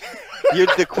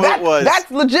 The quote was...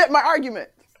 That's legit my argument.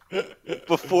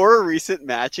 Before a recent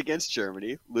match against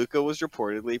Germany, Luka was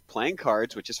reportedly playing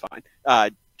cards, which is fine,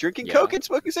 drinking Coke and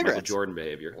smoking cigarettes. Michael Jordan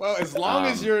behavior. Well, as long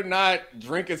as you're not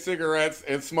drinking cigarettes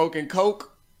and smoking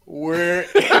Coke, we're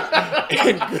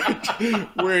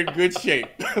in good shape,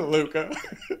 Luka.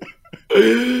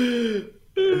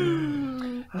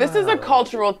 This is a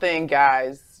cultural thing,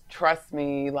 guys. Trust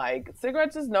me, like,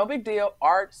 cigarettes is no big deal.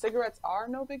 Cigarettes are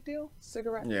no big deal.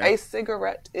 A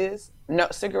cigarette is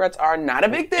cigarettes are not a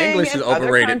big thing. English is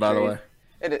overrated, by the way.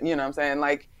 You know what I'm saying?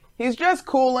 Like, he's just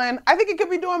cooling. I think it could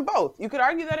be doing both. You could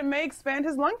argue that it may expand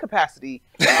his lung capacity.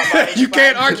 You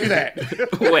can't argue that.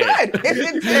 Wait.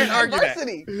 It's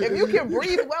diversity. If you can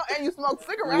breathe well and you smoke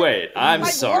cigarettes. Wait, I'm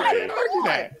sorry. Why argue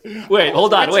that? Wait,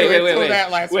 hold on.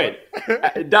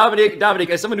 Wait. Dominic,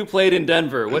 as someone who played in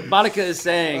Denver, what Monica is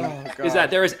saying is that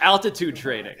there is altitude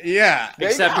training. Yeah.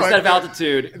 Except instead of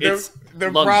altitude, it's the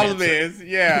lung problem cancer. is,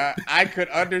 I could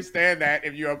understand that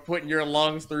if you are putting your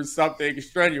lungs through something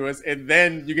strenuous and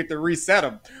then you get to reset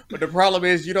them. But the problem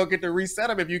is you don't get to reset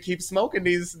them if you keep smoking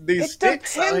these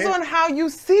sticks. It depends on how you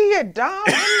see it, Dom.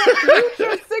 In the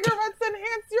future, cigarettes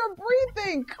enhance your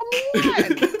breathing. Come on.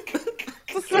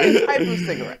 It's a certain type of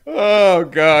cigarette. Oh,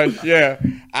 gosh, yeah.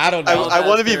 I don't know. I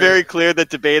want to be very clear that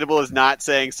Debatable is not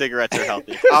saying cigarettes are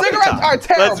healthy. Cigarettes are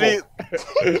terrible.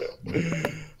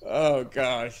 Oh,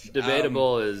 gosh.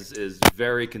 Debatable is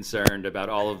very concerned about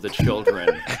all of the children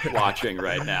watching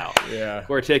right now. Yeah.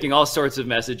 We're taking all sorts of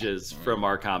messages from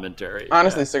our commentary.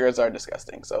 Honestly, cigarettes are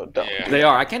disgusting, so don't. Yeah. They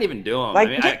are. I can't even do them.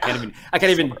 Like, I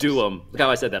can't even do them. Look how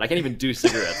I said that. I can't even do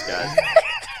cigarettes, guys.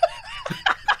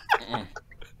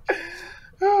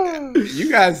 You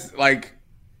guys, like,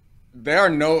 there are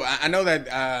no... I know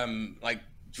that, like,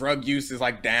 drug use is,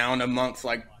 like, down amongst,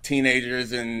 like,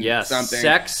 teenagers and something.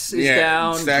 Sex is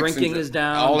down. Drinking is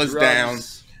down. All is down.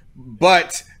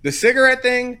 But the cigarette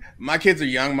thing, my kids are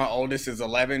young. My oldest is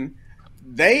 11.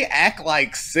 They act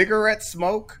like cigarette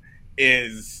smoke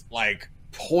is, like,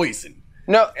 poison.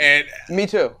 No, and me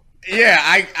too. Yeah,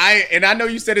 I know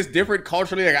you said it's different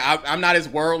culturally. Like, I'm not as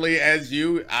worldly as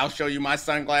you. I'll show you my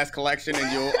sunglass collection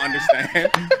and you'll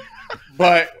understand.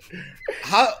 But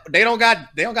how they don't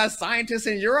got scientists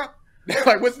in Europe?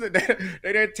 Like,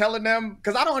 they're telling them,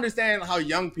 because I don't understand how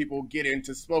young people get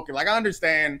into smoking. Like, I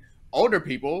understand older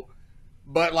people,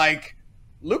 but like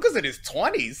Luka's in his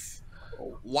 20s.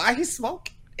 Why he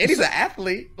smoking? And he's an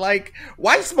athlete. Like,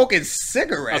 why he smoking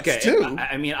cigarettes too?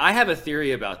 I mean, I have a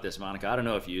theory about this, Monica. I don't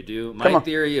know if you do. My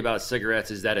theory about cigarettes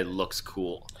is that it looks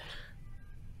cool.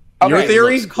 Your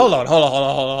theory? Cool. Hold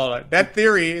on. That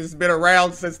theory has been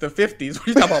around since the 50s. What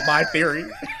are you talking about? My theory?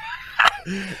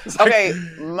 Okay,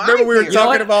 remember we were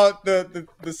talking about the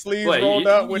sleeves rolled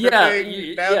up with the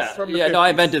thing? That's from the 50s. No, I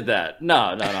invented that. No,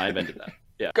 I invented that.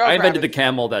 Yeah, I invented the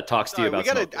camel that talks to you about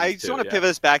smoking. I just want to pivot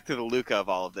us back to the Luka of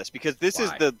all of this, because this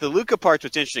is the Luka part's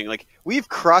what's interesting. Like, we've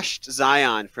crushed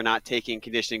Zion for not taking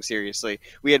conditioning seriously.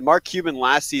 We had Mark Cuban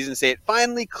last season say it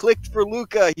finally clicked for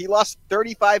Luka. He lost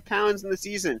 35 pounds in the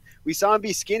season. We saw him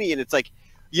be skinny, and it's like,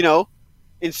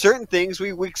 in certain things,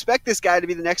 we expect this guy to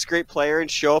be the next great player and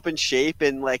show up in shape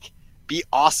and like be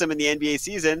awesome in the NBA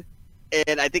season.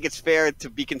 And I think it's fair to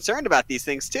be concerned about these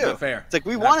things too. Not fair. It's like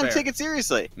we want him to take it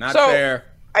seriously. Not fair.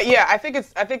 Yeah, I think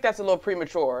that's a little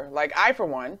premature. Like, I, for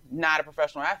one, not a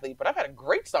professional athlete, but I've had a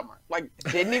great summer. Like,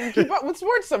 didn't even keep up with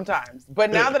sports sometimes.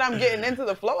 But now that I'm getting into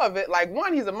the flow of it, like,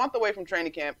 one, he's a month away from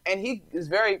training camp, and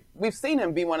we've seen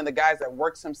him be one of the guys that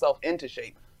works himself into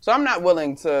shape. So I'm not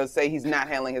willing to say he's not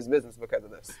handling his business because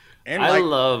of this. And I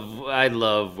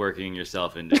love working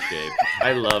yourself into shape.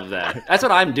 I love that. That's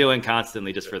what I'm doing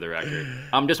constantly, just for the record.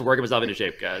 I'm just working myself into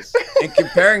shape, guys. and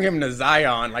comparing him to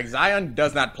Zion, like Zion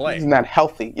does not play. He's not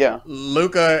healthy, yeah.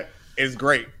 Luka is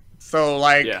great. So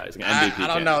like, Yeah, he's an MVP I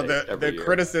don't know, candidate the every year.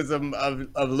 criticism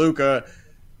of Luka,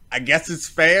 I guess it's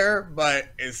fair, but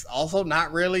it's also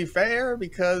not really fair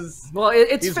because Well,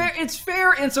 it's fair. It's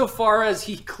fair insofar as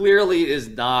he clearly is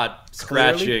not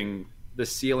scratching the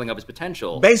ceiling of his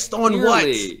potential. based on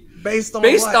Clearly. what? Based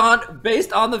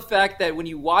on the fact that when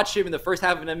you watch him in the first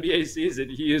half of an NBA season,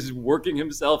 he is working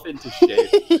himself into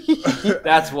shape.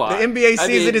 That's why. The NBA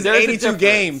season is there's a 82 difference.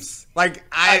 games. Like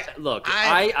I Luka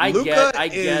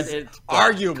get it. but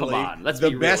arguably come on, let's the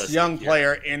be best realistic young here.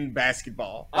 player in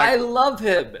basketball. I love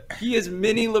him. He is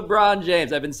mini LeBron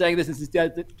James. I've been saying this since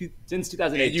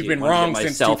 2018. You've been Wanted to wrong get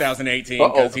since myself- 2018 Uh-oh.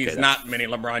 because he's Okay, not mini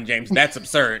LeBron James. That's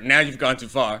absurd. Now you've gone too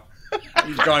far.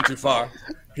 You've gone too far.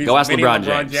 He's Go ask mini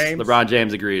LeBron James. LeBron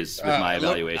James agrees with my Look,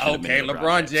 evaluation. of okay, mini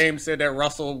LeBron James said that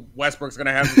Russell Westbrook's going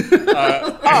to have.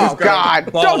 Oh,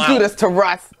 God. Don't do this to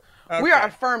Russ. We Okay. are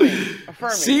affirming.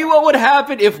 See what would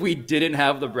happen if we didn't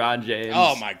have LeBron James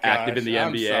Oh my gosh, active in the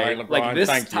I'm NBA. sorry, LeBron, like this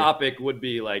thank you. topic would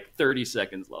be like 30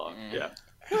 seconds long.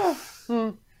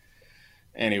 Yeah.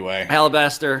 Anyway.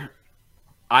 Alabaster,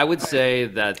 I would say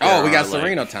that Oh, we got there are,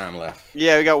 Serena time left.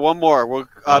 Yeah, we got one more. We're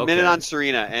a Okay. minute on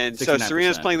Serena, and so 69%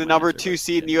 Serena's playing the my number answer 2 was-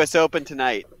 seed in the U.S. Open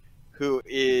tonight, who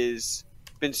is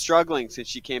been struggling since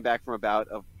she came back from a bout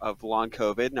of long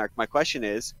COVID. And my question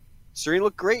is, Serena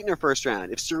looked great in her first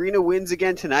round. If Serena wins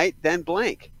again tonight, then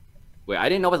blank. Wait, I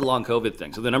didn't know about the long COVID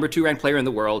thing. So the number 2 ranked player in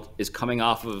the world is coming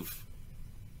off of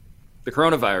the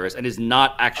coronavirus and is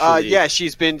not actually. Yeah,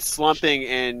 she's been slumping,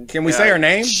 and Can we say her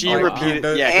name? She Like, repeated.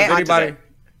 does Yeah, anybody?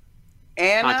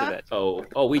 Anna? Kontaveit.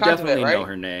 Oh, we Kontaveit, definitely know right?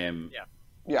 her name.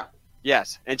 Yeah.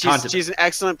 Yes, and Kontaveit. she's an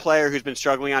excellent player who's been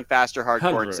struggling on faster hard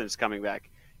court Kontaveit. since coming back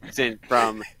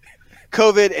from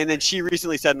COVID, and then she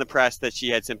recently said in the press that she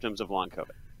had symptoms of long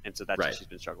COVID, and so that's what Right. she's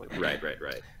been struggling with.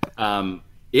 Right.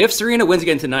 If Serena wins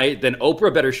again tonight, then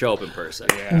Oprah better show up in person.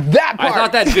 Yeah. That I part.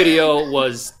 thought that video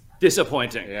was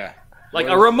disappointing. Yeah. Like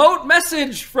a remote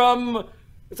message from.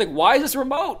 It's like, why is this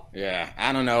remote? Yeah.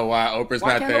 I don't know why Oprah's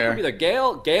Why not can't there. Oprah be there?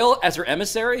 Gail, as her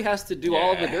emissary, has to do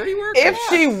all of the dirty work? If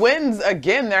she wins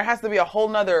again, there has to be a whole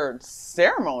nother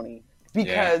ceremony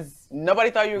because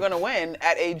nobody thought you were going to win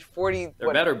at age 40.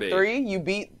 There better be. 3, you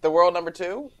beat the world number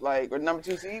 2, or number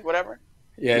 2 seed, whatever.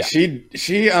 Yeah,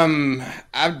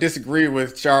 I disagree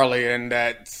with Charlie in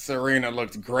that Serena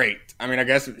looked great. I mean, I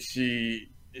guess she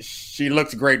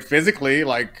looked great physically.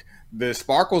 Like the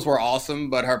sparkles were awesome,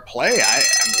 but her play, I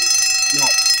mean, not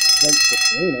great for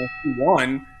Serena. She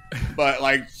won, but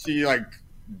like she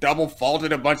double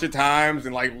faulted a bunch of times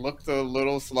and like looked a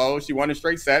little slow. She won in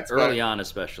straight sets Early but, on,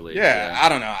 especially. Yeah, I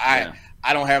don't know.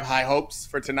 I don't have high hopes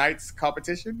for tonight's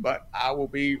competition, but I will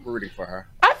be rooting for her.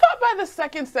 I thought by the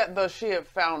second set, though, she had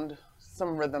found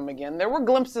some rhythm again. There were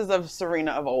glimpses of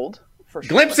Serena of old, for sure.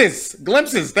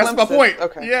 Glimpses. That's my point.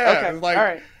 Okay. Yeah. Okay. It's like, all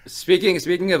right.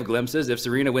 Speaking of glimpses, if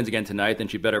Serena wins again tonight, then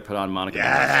she better put on Monica.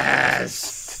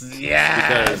 Yes.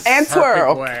 Yes. Because- And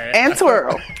twirl. Perfect way. And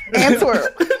twirl. And twirl.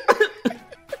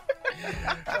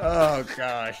 Oh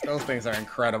gosh, those things are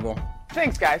incredible.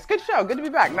 Thanks, guys. Good show. Good to be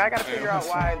back. Now I got to figure out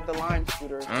why the Lime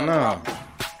scooter. I know.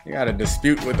 You got a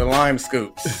dispute with the lime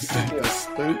scoops.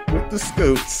 Dispute with the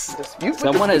scoots. Dispute with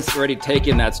Someone has already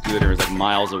taken that scooter, is like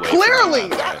miles away. from Clearly.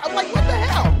 that. I'm like, what the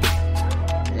hell?